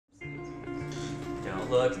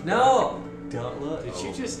look. No! Don't look. Did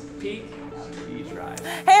you just peek? You tried.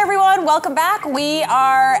 Hey everyone, welcome back. We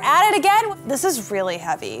are at it again. This is really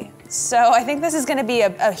heavy. So I think this is gonna be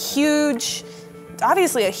a huge,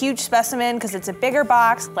 obviously a huge specimen because it's a bigger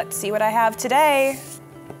box. Let's see what I have today.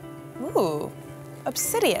 Ooh,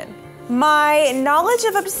 obsidian. My knowledge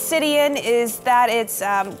of obsidian is that it's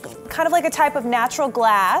kind of like a type of natural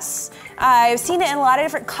glass. I've seen it in a lot of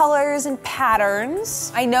different colors and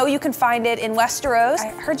patterns. I know you can find it in Westeros. I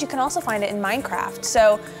heard you can also find it in Minecraft.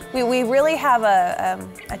 So we really have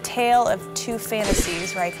a tale of two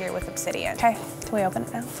fantasies right here with obsidian. Okay, can we open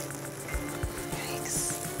it now?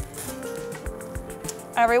 Yikes.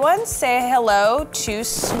 Everyone say hello to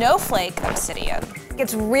Snowflake obsidian.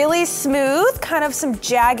 It's really smooth, kind of some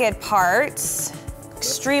jagged parts.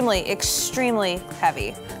 Extremely, extremely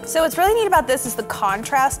heavy. So what's really neat about this is the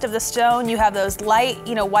contrast of the stone. You have those light,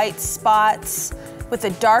 white spots with a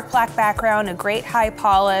dark black background, a great high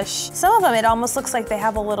polish. Some of them, it almost looks like they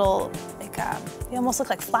have a little, they almost look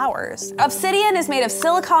like flowers. Obsidian is made of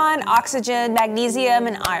silicon, oxygen, magnesium,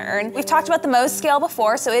 and iron. We've talked about the Mohs scale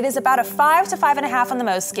before, so it is about a 5 to 5.5 on the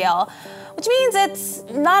Mohs scale, which means it's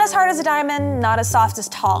not as hard as a diamond, not as soft as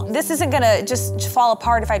tall. This isn't gonna just fall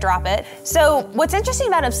apart if I drop it. So what's interesting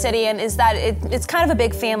about obsidian is that it's kind of a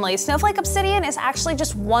big family. Snowflake obsidian is actually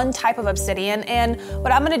just one type of obsidian, and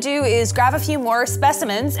what I'm gonna do is grab a few more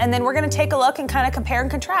specimens, and then we're gonna take a look and kind of compare and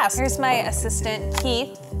contrast. Here's my assistant,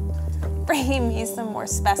 Keith, bringing me some more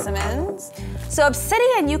specimens. So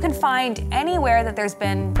obsidian you can find anywhere that there's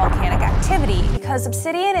been volcanic activity because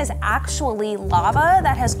obsidian is actually lava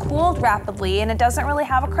that has cooled rapidly and it doesn't really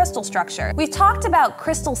have a crystal structure. We've talked about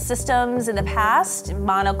crystal systems in the past,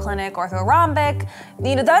 monoclinic, orthorhombic.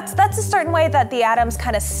 That's a certain way that the atoms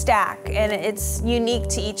kind of stack and it's unique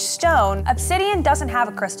to each stone. Obsidian doesn't have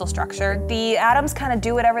a crystal structure. The atoms kind of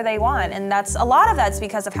do whatever they want, and a lot of that's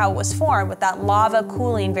because of how it was formed with that lava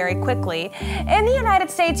cooling very quickly. In the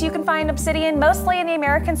United States, you can find obsidian mostly in the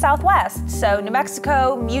American Southwest, so New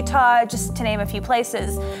Mexico, Utah, just to name a few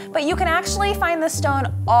places. But you can actually find this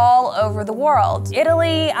stone all over the world.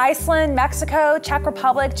 Italy, Iceland, Mexico, Czech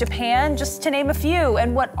Republic, Japan, just to name a few.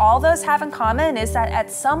 And what all those have in common is that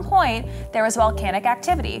at some point, there was volcanic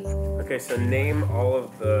activity. Okay, so name all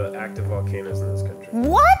of the active volcanoes in this country.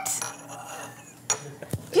 What?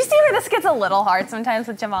 Do you see where this gets a little hard sometimes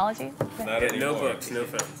with gemology? No books, no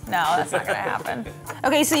phones. No, that's not gonna happen.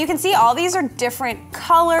 Okay, so you can see all these are different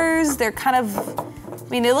colors. They're kind of,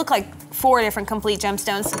 they look like 4 different complete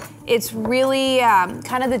gemstones. It's really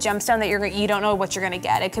kind of the gemstone that you don't know what you're gonna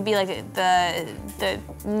get. It could be like the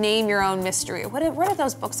name your own mystery. What are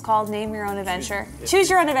those books called? Name your own adventure? Choose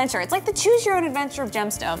your own adventure. It's like the choose your own adventure of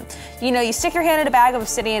gemstone. You stick your hand in a bag of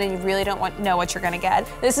obsidian and you really don't know what you're gonna get.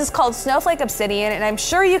 This is called Snowflake obsidian, and I'm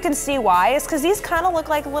sure you can see why. It's because these kind of look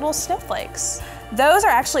like little snowflakes. Those are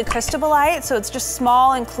actually CRISTOBALITE, so it's just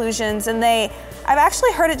small inclusions, and I've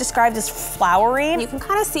actually heard it described as flowering. You can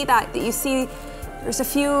kind of see that you see there's a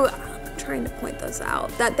few, I'm trying to point those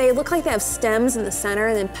out, that they look like they have stems in the center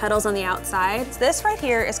and then petals on the outside. This right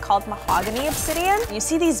here is called mahogany obsidian. You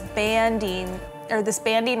see these banding, or this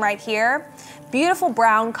banding right here. Beautiful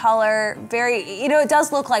brown color, very, it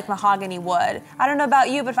does look like mahogany wood. I don't know about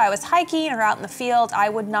you, but if I was hiking or out in the field, I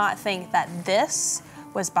would not think that this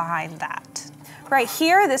was behind that. Right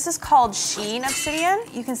here, this is called SHEEN obsidian.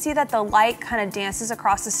 You can see that the light kind of dances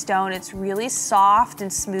across the stone. It's really soft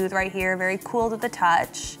and smooth right here, very cool to the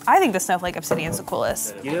touch. I think the Snowflake obsidian's the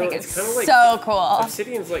coolest. I think it's kind of like so cool.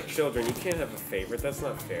 Obsidian's like children. You can't have a favorite. That's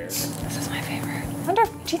not fair. This is my favorite. I wonder,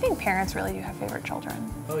 do you think parents really do have favorite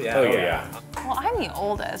children? Oh yeah. Oh yeah. Well, I'm the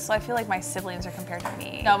oldest, so I feel like my siblings are compared to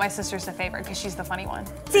me. No, my sister's the favorite because she's the funny one.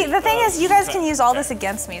 See, the thing is, you guys can use all this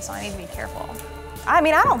against me, so I need to be careful. I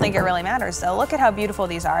don't think it really matters though. Look at how beautiful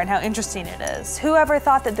these are and how interesting it is. Whoever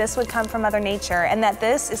thought that this would come from Mother Nature and that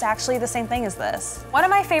this is actually the same thing as this? One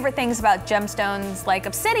of my favorite things about gemstones like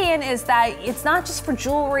obsidian is that it's not just for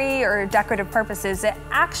jewelry or decorative purposes. It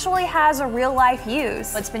actually has a real life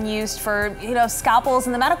use. It's been used for, scalpels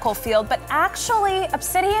in the medical field, but actually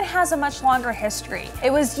obsidian has a much longer history.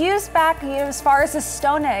 It was used back, as far as the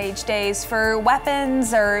Stone Age days for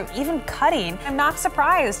weapons or even cutting. I'm not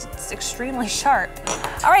surprised, it's extremely sharp.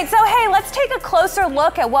 All right, so hey, let's take a closer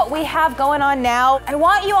look at what we have going on now. I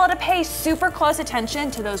want you all to pay super close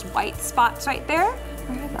attention to those white spots right there.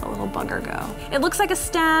 Where did that little bugger go? It looks like a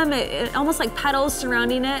stem, it almost like petals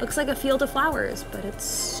surrounding it. It looks like a field of flowers, but it's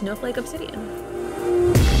Snowflake obsidian.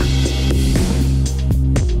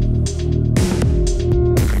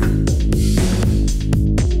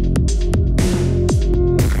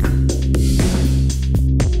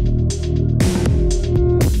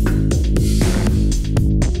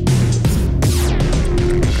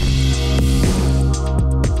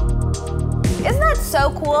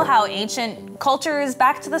 cool how ancient cultures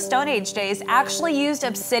back to the Stone Age days actually used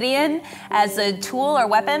obsidian as a tool or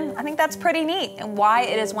weapon. I think that's pretty neat and why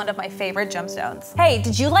it is one of my favorite gemstones. Hey,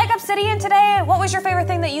 did you like obsidian today? What was your favorite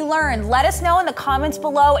thing that you learned? Let us know in the comments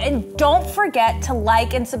below, and don't forget to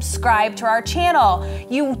like and subscribe to our channel.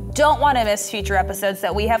 You don't want to miss future episodes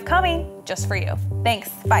that we have coming just for you. Thanks,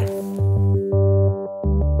 bye.